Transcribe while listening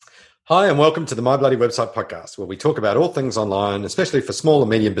Hi, and welcome to the My Bloody Website podcast, where we talk about all things online, especially for small and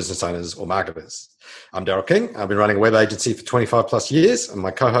medium business owners or marketers. I'm Daryl King. I've been running a web agency for 25 plus years, and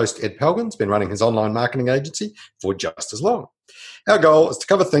my co-host Ed Pelgin's been running his online marketing agency for just as long. Our goal is to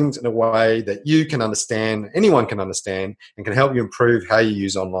cover things in a way that you can understand, anyone can understand, and can help you improve how you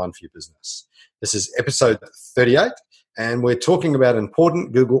use online for your business. This is episode 38, and we're talking about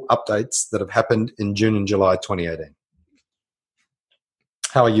important Google updates that have happened in June and July 2018.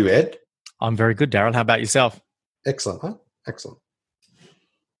 How are you, Ed? I'm very good, Daryl. How about yourself? Excellent, huh? Excellent.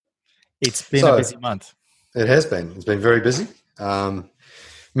 It's been a busy month. It has been. It's been very busy.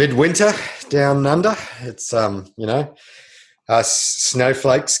 Midwinter down under. It's,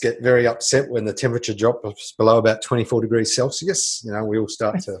 snowflakes get very upset when the temperature drops below about 24 degrees Celsius. We all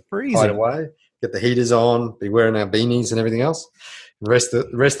start to hide away, get the heaters on, be wearing our beanies and everything else. The rest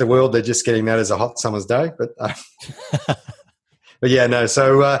of the world, they're just getting that as a hot summer's day. But yeah, no.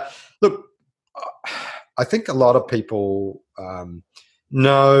 So, look, I think a lot of people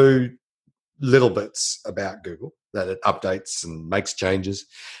know little bits about Google, that it updates and makes changes.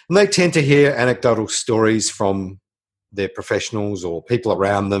 And they tend to hear anecdotal stories from their professionals or people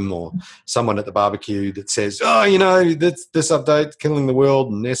around them or someone at the barbecue that says, this update's killing the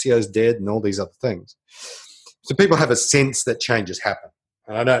world and SEO's dead and all these other things. So people have a sense that changes happen.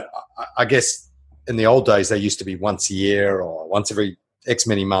 And I guess in the old days, they used to be once a year or once every X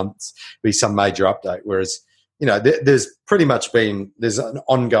many months be some major update, whereas there's an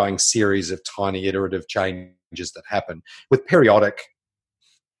ongoing series of tiny iterative changes that happen with periodic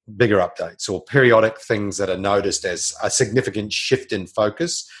bigger updates or periodic things that are noticed as a significant shift in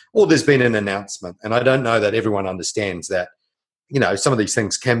focus, or there's been an announcement. And I don't know that everyone understands that some of these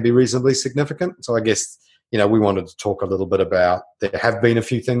things can be reasonably significant. So I guess we wanted to talk a little bit about, there have been a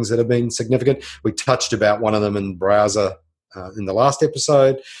few things that have been significant. We touched about one of them in browser in the last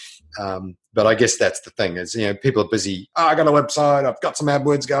episode. But I guess that's the thing is, people are busy. I got a website. I've got some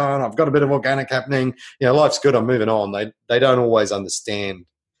AdWords going. I've got a bit of organic happening. Life's good. I'm moving on. They don't always understand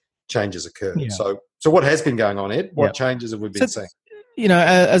changes occur. Yeah. So what has been going on, Ed? What changes have we been seeing?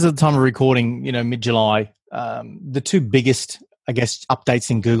 As of the time of recording, mid-July, the two biggest, I guess,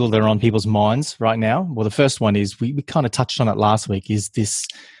 updates in Google that are on people's minds right now. Well, the first one is, we kind of touched on it last week, is this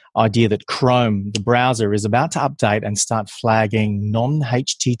idea that Chrome, the browser, is about to update and start flagging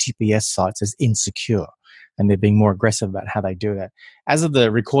non-HTTPS sites as insecure. And they're being more aggressive about how they do that. As of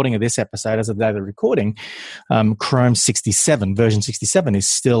the recording of this episode, as of the day of the recording, Chrome 67, version 67 is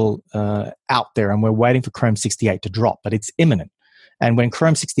still out there, and we're waiting for Chrome 68 to drop, but it's imminent. And when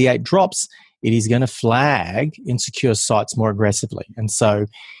Chrome 68 drops, it is going to flag insecure sites more aggressively. And so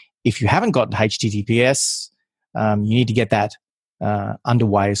if you haven't got HTTPS, you need to get that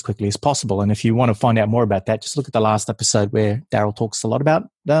underway as quickly as possible. And if you want to find out more about that, just look at the last episode where Daryl talks a lot about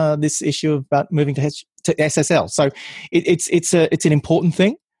this issue about moving to SSL. So it's an important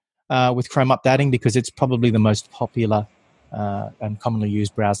thing with Chrome updating, because it's probably the most popular and commonly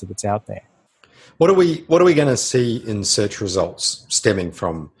used browser that's out there. What are we going to see in search results stemming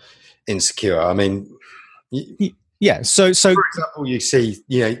from insecure? I mean, yeah. So for example, you see,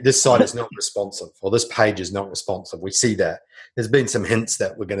 this site is not responsive, or this page is not responsive. We see that. There's been some hints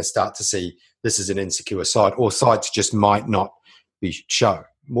that we're going to start to see this is an insecure site, or sites just might not be show.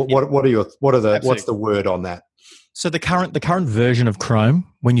 What's the word on that? So the current version of Chrome,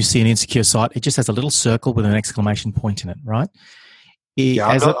 when you see an insecure site, it just has a little circle with an exclamation point in it, right? I'm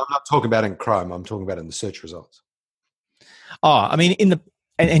not talking about in Chrome. I'm talking about in the search results.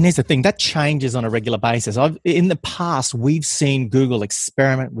 And here's the thing, that changes on a regular basis. In the past, we've seen Google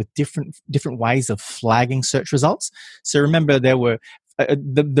experiment with different ways of flagging search results. So remember, there were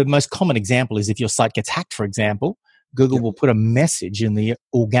the most common example is if your site gets hacked, for example, Google will put a message in the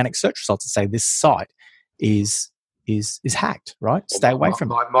organic search results to say this site is hacked, right? Stay away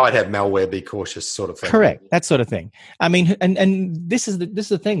from it. Might have malware, be cautious, sort of thing. Correct, that sort of thing. I mean, and this is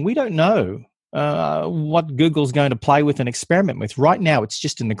the thing, we don't know what Google's going to play with and experiment with. Right now, it's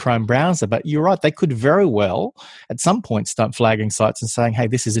just in the Chrome browser, but you're right, they could very well at some point start flagging sites and saying, hey,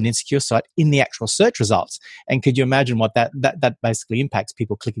 this is an insecure site in the actual search results. And could you imagine what that basically impacts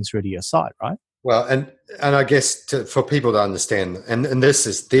people clicking through to your site, right? Well, and I guess for people to understand, and this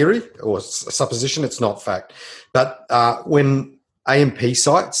is theory or supposition, it's not fact, but when AMP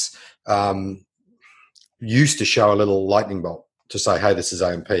sites used to show a little lightning bolt to say, hey, this is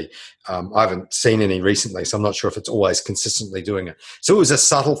AMP. I haven't seen any recently, so I'm not sure if it's always consistently doing it. So it was a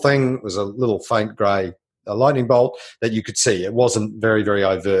subtle thing. It was a little faint grey lightning bolt that you could see. It wasn't very, very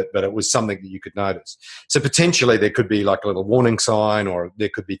overt, but it was something that you could notice. So potentially there could be like a little warning sign, or there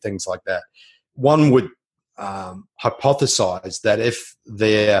could be things like that. One would hypothesize that if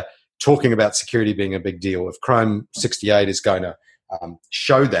they're talking about security being a big deal, if Chrome 68 is going to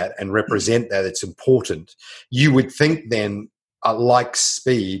show that and represent that it's important, you would think then, like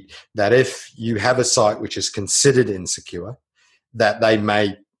speed, that if you have a site which is considered insecure, that they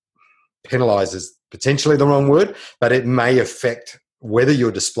may penalize is potentially the wrong word, but it may affect whether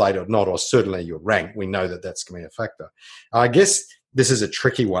you're displayed or not, or certainly your rank. We know that that's going to be a factor. I guess this is a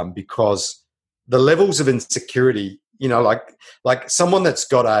tricky one because the levels of insecurity, like someone that's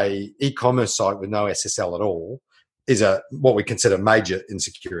got a e-commerce site with no SSL at all is what we consider major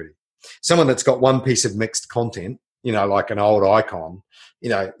insecurity. Someone that's got one piece of mixed content, like an old icon,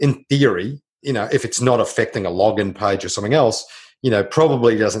 in theory, if it's not affecting a login page or something else,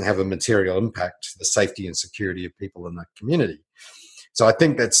 probably doesn't have a material impact to the safety and security of people in the community. So I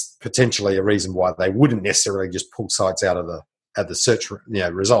think that's potentially a reason why they wouldn't necessarily just pull sites out of the search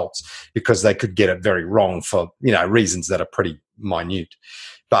results, because they could get it very wrong for reasons that are pretty minute.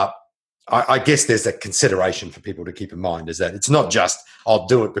 But I guess there's a consideration for people to keep in mind, is that it's not just I'll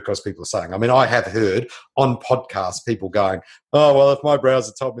do it because people are saying. I mean, I have heard on podcasts people going, "Oh well, if my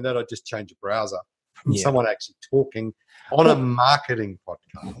browser told me that, I'd just change a browser." From someone actually talking on a marketing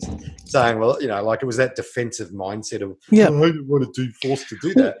podcast saying, well, like it was that defensive mindset of, I don't want to forced to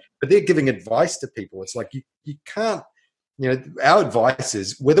do that. But they're giving advice to people. It's like you can't, our advice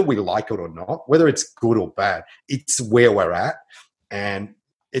is, whether we like it or not, whether it's good or bad, it's where we're at. And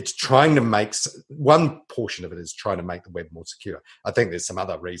it's trying to make, one portion of it is trying to make the web more secure. I think there's some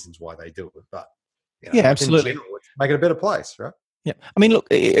other reasons why they do it, but absolutely. In general, make it a better place, right? Yeah. I mean, look,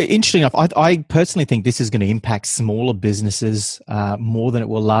 interesting enough, I personally think this is going to impact smaller businesses more than it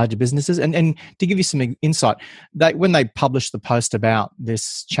will larger businesses. And to give you some insight, when they published the post about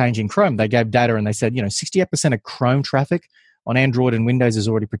this change in Chrome, they gave data and they said, 68% of Chrome traffic on Android and Windows is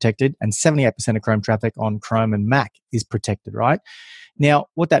already protected, and 78% of Chrome traffic on Chrome and Mac is protected, right? Now,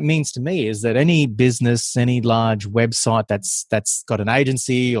 what that means to me is that any business, any large website that's got an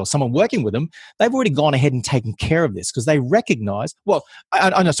agency or someone working with them, they've already gone ahead and taken care of this because they recognize. Well, I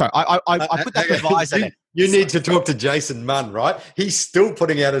put that proviso there. You need to talk to Jason Munn, right? He's still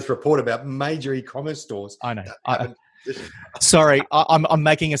putting out his report about major e-commerce stores. I know. Sorry, I'm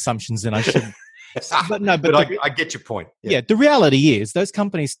making assumptions, and I should. But I get your point. Yeah, the reality is those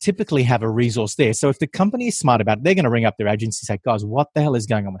companies typically have a resource there. So if the company is smart about it, they're going to ring up their agency and say, guys, what the hell is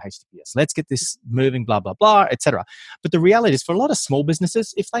going on with HTTPS? Let's get this moving, blah, blah, blah, etc. But the reality is, for a lot of small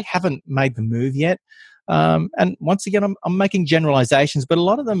businesses, if they haven't made the move yet, and once again, I'm making generalizations, but a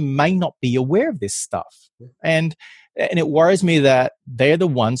lot of them may not be aware of this stuff. And it worries me that they're the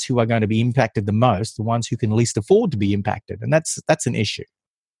ones who are going to be impacted the most, the ones who can least afford to be impacted. And that's an issue.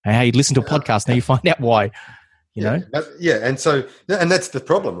 And how you listen to a podcast, now you find out why, know? And that's the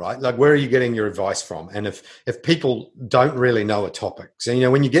problem, right? Like, where are you getting your advice from? And if people don't really know a topic, so,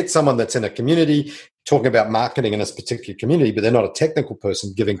 when you get someone that's in a community talking about marketing in a particular community, but they're not a technical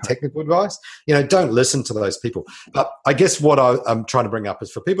person giving technical advice, don't listen to those people. But I guess what I'm trying to bring up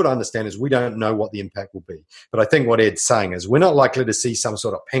is for people to understand is we don't know what the impact will be. But I think what Ed's saying is we're not likely to see some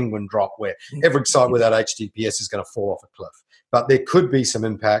sort of penguin drop where every site without HTTPS is going to fall off a cliff. But there could be some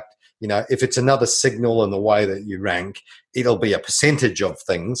impact. If it's another signal in the way that you rank, it'll be a percentage of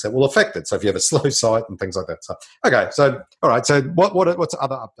things that will affect it. So if you have a slow site and things like that. So, okay. So, all right. So what's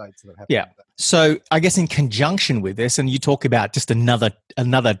other updates that have happened? Yeah. So I guess in conjunction with this, and you talk about just another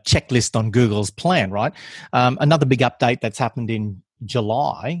checklist on Google's plan, right? Another big update that's happened in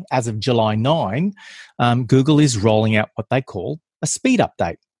July, as of July 9, Google is rolling out what they call a speed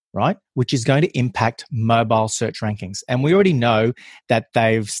update, right? Which is going to impact mobile search rankings. And we already know that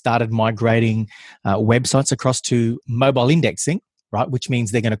they've started migrating websites across to mobile indexing, right? Which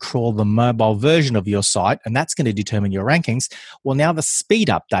means they're going to crawl the mobile version of your site, and that's going to determine your rankings. Well, now the speed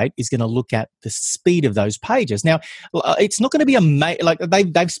update is going to look at the speed of those pages. Now, it's not going to be like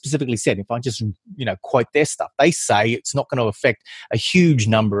they've specifically said, if I just, quote their stuff, they say it's not going to affect a huge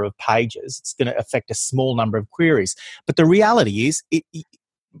number of pages. It's going to affect a small number of queries. But the reality is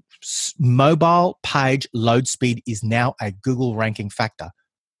mobile page load speed is now a Google ranking factor.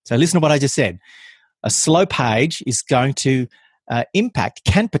 So listen to what I just said. A slow page is going to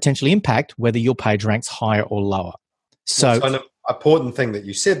can potentially impact whether your page ranks higher or lower. So an important thing that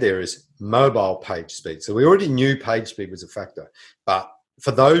you said there is mobile page speed. So we already knew page speed was a factor, but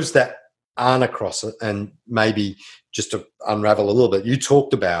for those that aren't across it, and maybe just to unravel a little bit, you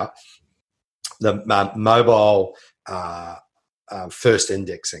talked about the mobile first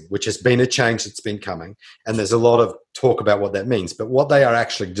indexing, which has been a change that's been coming, and there's a lot of talk about what that means. But what they are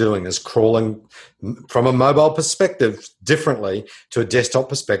actually doing is crawling from a mobile perspective differently to a desktop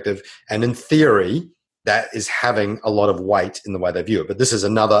perspective, and in theory, that is having a lot of weight in the way they view it. But this is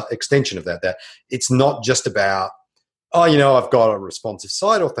another extension of that it's not just about, I've got a responsive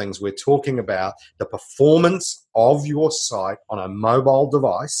site or things. We're talking about the performance of your site on a mobile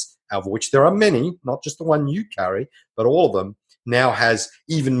device, of which there are many, not just the one you carry, but all of them, now has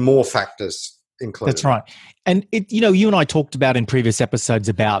even more factors included. That's right. And you and I talked about in previous episodes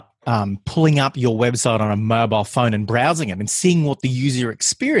about pulling up your website on a mobile phone and browsing it and seeing what the user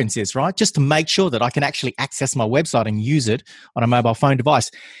experience is, right? Just to make sure that I can actually access my website and use it on a mobile phone device.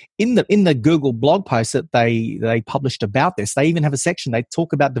 In the Google blog post that they published about this, they even have a section. They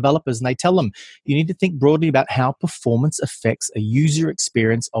talk about developers and they tell them you need to think broadly about how performance affects a user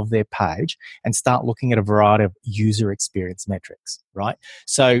experience of their page and start looking at a variety of user experience metrics, right?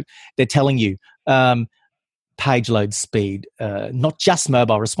 So they're telling you page load speed, not just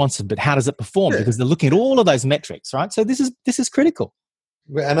mobile responsive, but how does it perform? Because they're looking at all of those metrics, right? So this is critical.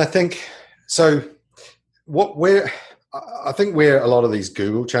 And I think so. I think where a lot of these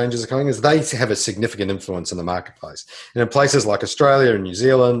Google changes are coming is they have a significant influence in the marketplace. And in places like Australia and New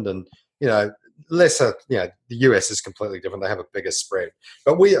Zealand, and lesser, the US is completely different. They have a bigger spread,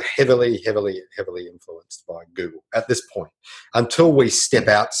 but we are heavily, heavily, heavily influenced by Google at this point. Until we step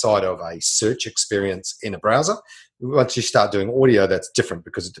outside of a search experience in a browser, once you start doing audio, that's different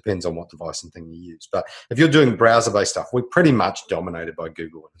because it depends on what device and thing you use. But if you're doing browser-based stuff, we're pretty much dominated by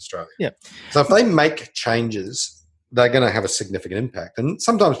Google in Australia. Yeah. So if they make changes, they're going to have a significant impact. And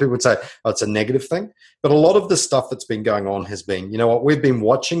sometimes people would say, it's a negative thing. But a lot of the stuff that's been going on has been, we've been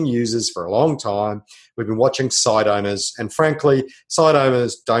watching users for a long time. We've been watching site owners. And frankly, site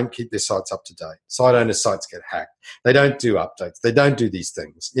owners don't keep their sites up to date. Site owners' sites get hacked. They don't do updates. They don't do these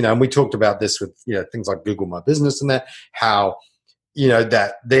things. And we talked about this with, things like Google My Business and that, how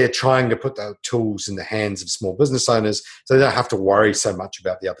that they're trying to put the tools in the hands of small business owners so they don't have to worry so much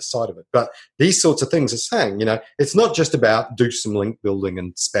about the other side of it. But these sorts of things are saying, it's not just about do some link building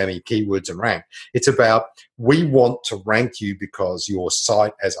and spammy keywords and rank. It's about we want to rank you because your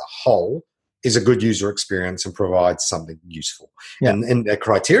site as a whole is a good user experience and provides something useful. Yeah. And the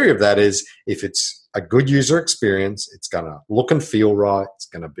criteria of that is if it's a good user experience, it's going to look and feel right, it's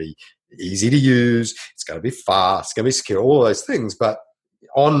going to be easy to use, it's going to be fast, it's going to be secure, all those things. But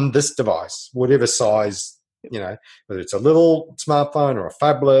on this device, whatever size, whether it's a little smartphone or a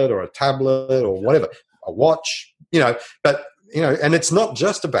phablet or a tablet or whatever, a watch, but, and it's not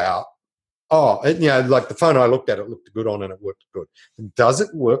just about, like the phone I looked at, it looked good on and it worked good. Does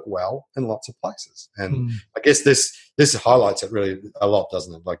it work well in lots of places? And I guess this highlights it really a lot,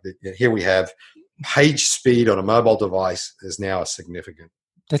 doesn't it? Like here we have page speed on a mobile device is now a significant.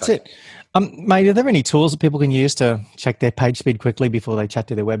 That's it. Mate, are there any tools that people can use to check their page speed quickly before they chat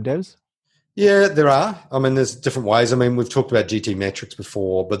to their web devs? Yeah, there are. There's different ways. We've talked about GTmetrix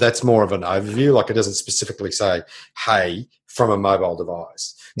before, but that's more of an overview. Like it doesn't specifically say, hey, from a mobile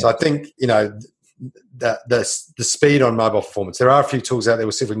device. Yeah. So I think, the speed on mobile performance, there are a few tools out there.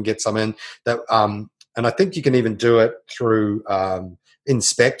 We'll see if we can get some in that. And I think you can even do it through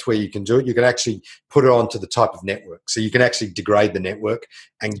Inspect, where you can do it. You can actually put it onto the type of network. So you can actually degrade the network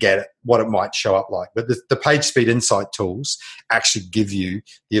and get what it might show up like. But the page speed insight tools actually give you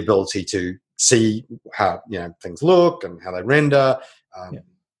the ability to see how things look and how they render.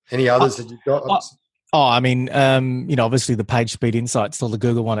 Any others that you've got? Obviously the page speed insight, still the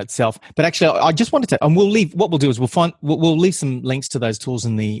Google one itself. But actually, I just wanted to, and we'll leave leave some links to those tools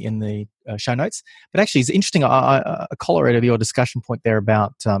in the show notes. But actually, it's interesting. I correlated your discussion point there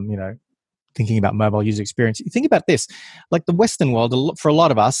about thinking about mobile user experience. You think about this, like the Western world, for a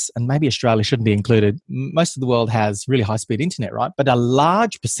lot of us, and maybe Australia shouldn't be included. Most of the world has really high speed internet, right? But a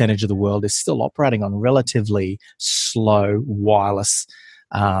large percentage of the world is still operating on relatively slow wireless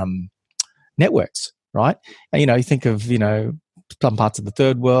networks. Right. And, you think of, some parts of the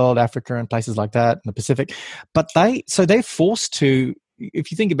third world, Africa and places like that, in the Pacific. But they're forced to,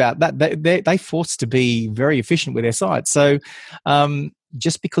 if you think about that, they're forced to be very efficient with their sites. So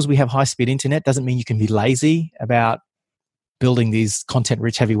just because we have high speed internet doesn't mean you can be lazy about building these content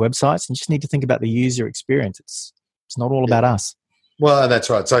rich heavy websites. You just need to think about the user experience. It's not all about us. Well, that's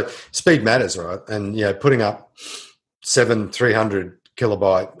right. So speed matters, right? And, putting up 300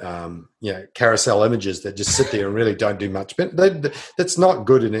 kilobyte carousel images that just sit there and really don't do much, but that's not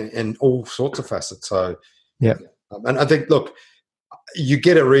good in all sorts of facets. So and I think, look, you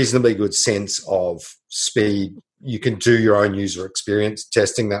get a reasonably good sense of speed. You can do your own user experience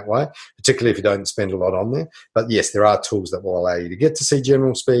testing that way, particularly if you don't spend a lot on there. But yes, there are tools that will allow you to get to see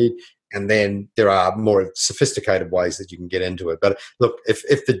general speed, and then there are more sophisticated ways that you can get into it. But look,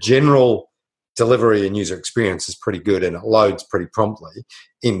 if the general delivery and user experience is pretty good, and it loads pretty promptly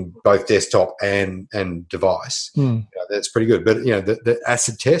in both desktop and device. That's pretty good. But the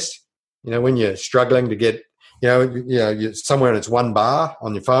acid test, when you're struggling to get, you're somewhere and it's one bar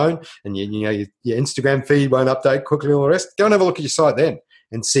on your phone, and your Instagram feed won't update quickly and all the rest. Go and have a look at your site then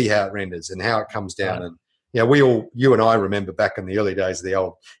and see how it renders and how it comes down. Right. And you and I remember back in the early days of the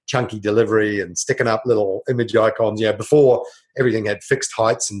old chunky delivery and sticking up little image icons. Before everything had fixed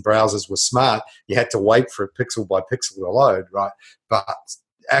heights and browsers were smart, you had to wait for it pixel by pixel to load, right? But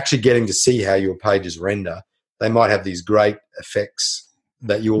actually getting to see how your pages render, they might have these great effects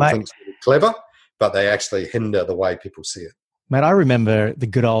that you all think are clever, but they actually hinder the way people see it. Mate, I remember the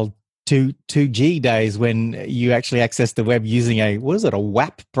good old 2G days when you actually accessed the web using a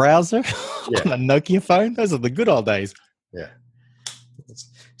WAP browser on a Nokia phone. Those are the good old days. Yeah.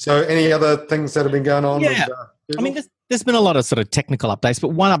 So any other things that have been going on? Yeah. With, I mean, there's been a lot of sort of technical updates, but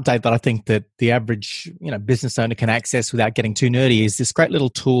one update that I think that the average business owner can access without getting too nerdy is this great little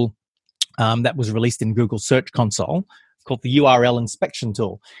tool that was released in Google Search Console called the URL inspection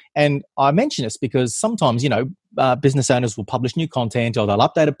tool. And I mention this because sometimes, business owners will publish new content or they'll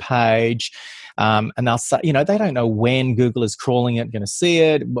update a page and they'll say, they don't know when Google is crawling it, going to see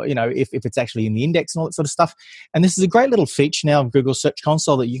it, if it's actually in the index and all that sort of stuff. And this is a great little feature now of Google Search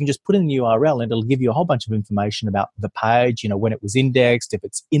Console that you can just put in the URL and it'll give you a whole bunch of information about the page, when it was indexed, if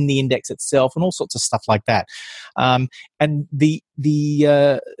it's in the index itself, and all sorts of stuff like that. And the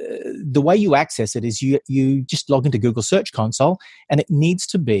way you access it is you just log into Google Search Console, and it needs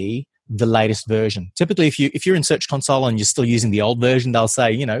to be the latest version. Typically, if you're in Search Console and you're still using the old version, they'll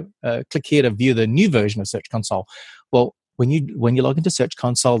say, click here to view the new version of Search Console. Well, when you log into Search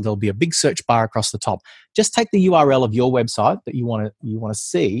Console, there'll be a big search bar across the top. Just take the URL of your website that you want to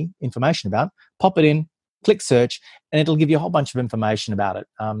see information about, pop it in, click search, and it'll give you a whole bunch of information about it.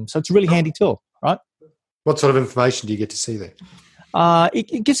 So it's a really handy tool, right? What sort of information do you get to see there?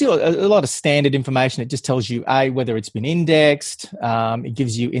 It gives you a lot of standard information. It just tells you whether it's been indexed. It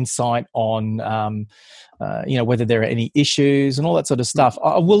gives you insight on whether there are any issues and all that sort of stuff.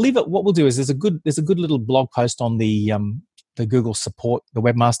 We'll leave it. What we'll do is there's a good little blog post on the Google support, the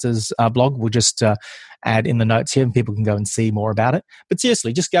Webmasters blog. We'll just add in the notes here, and people can go and see more about it. But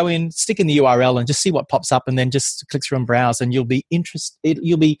seriously, just go in, stick in the URL, and just see what pops up, and then just click through and browse, and you'll be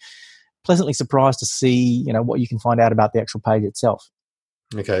pleasantly surprised to see, what you can find out about the actual page itself.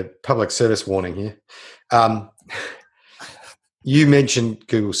 Okay, public service warning here. You mentioned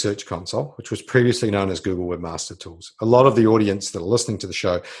Google Search Console, which was previously known as Google Webmaster Tools. A lot of the audience that are listening to the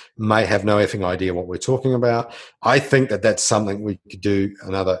show may have no effing idea what we're talking about. I think that that's something we could do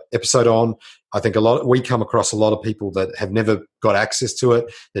another episode on. I think we come across a lot of people that have never got access to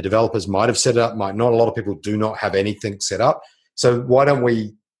it. The developers might have set it up, might not. A lot of people do not have anything set up. So why don't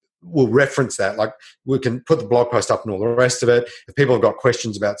we'll reference that. Like, we can put the blog post up and all the rest of it. If people have got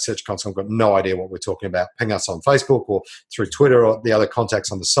questions about Search Console, I've got no idea what we're talking about, ping us on Facebook or through Twitter or the other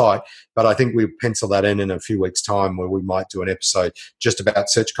contacts on the site. But I think we pencil that in a few weeks' time, where we might do an episode just about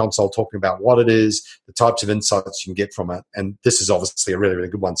Search Console, talking about what it is, the types of insights you can get from it. And this is obviously a really, really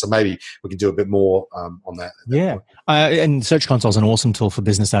good one. So maybe we can do a bit more on that. Yeah. And Search Console is an awesome tool for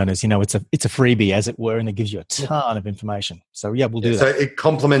business owners. It's a freebie, as it were, and it gives you a ton of information. So yeah, we'll do that. So it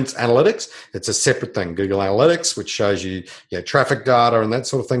complements analytics. It's a separate thing. Google Analytics, which shows you traffic data and that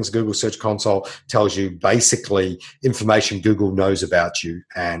sort of things. Google Search Console tells you basically information Google knows about you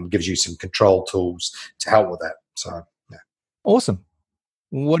and gives you some control tools to help with that. So yeah. Awesome.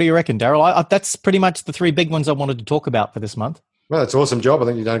 What do you reckon, Daryl? That's pretty much the three big ones I wanted to talk about for this month. Well, it's an awesome job. I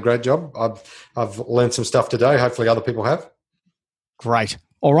think you've done a great job. I've learned some stuff today. Hopefully other people have. Great.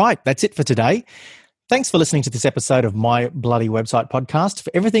 All right. That's it for today. Thanks for listening to this episode of My Bloody Website podcast.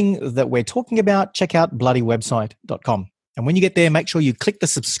 For everything that we're talking about, check out bloodywebsite.com. And when you get there, make sure you click the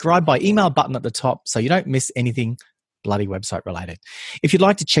subscribe by email button at the top so you don't miss anything Bloody Website related. If you'd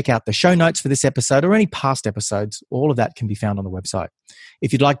like to check out the show notes for this episode or any past episodes, all of that can be found on the website.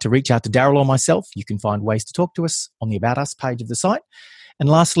 If you'd like to reach out to Daryl or myself, you can find ways to talk to us on the About Us page of the site. And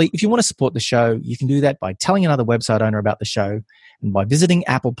lastly, if you want to support the show, you can do that by telling another website owner about the show and by visiting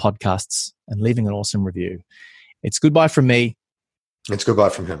Apple Podcasts and leaving an awesome review. It's goodbye from me. It's goodbye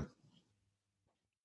from him.